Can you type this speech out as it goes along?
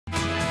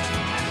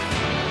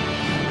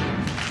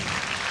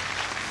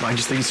I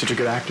just think he's such a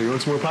good actor. You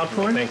want some more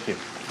popcorn? Thank you.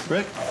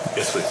 Rick?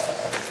 Yes, please.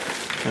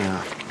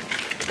 Yeah.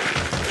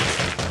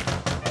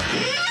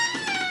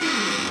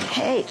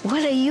 Hey,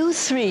 what are you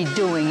three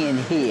doing in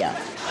here?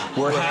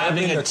 We're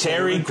having a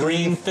Tairy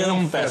Greene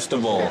Film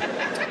Festival.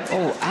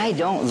 Oh, I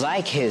don't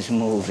like his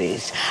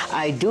movies.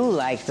 I do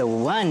like the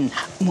one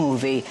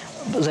movie,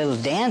 Little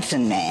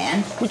Dancing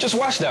Man. We just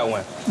watched that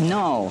one.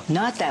 No,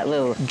 not that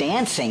little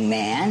dancing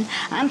man.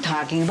 I'm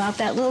talking about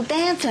that little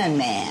dancing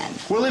man.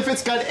 Well, if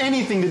it's got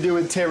anything to do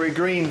with Tairy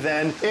Greene,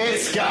 then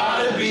it's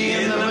gotta be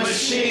in the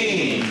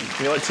machine.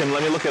 You know what, Tim?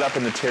 Let me look it up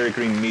in the Tairy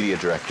Greene media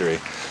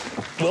directory.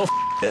 Well,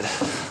 it.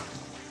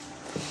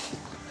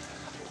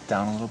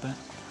 Down a little bit.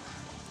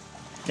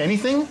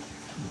 Anything?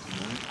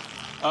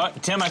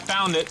 Tim, I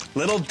found it.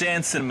 Little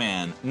Dancing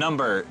Man,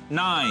 number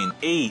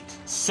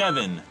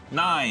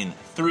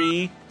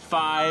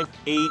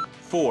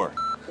 987935584.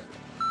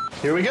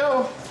 Here we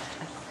go.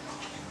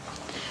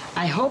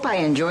 I hope I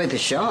enjoyed the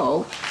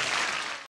show.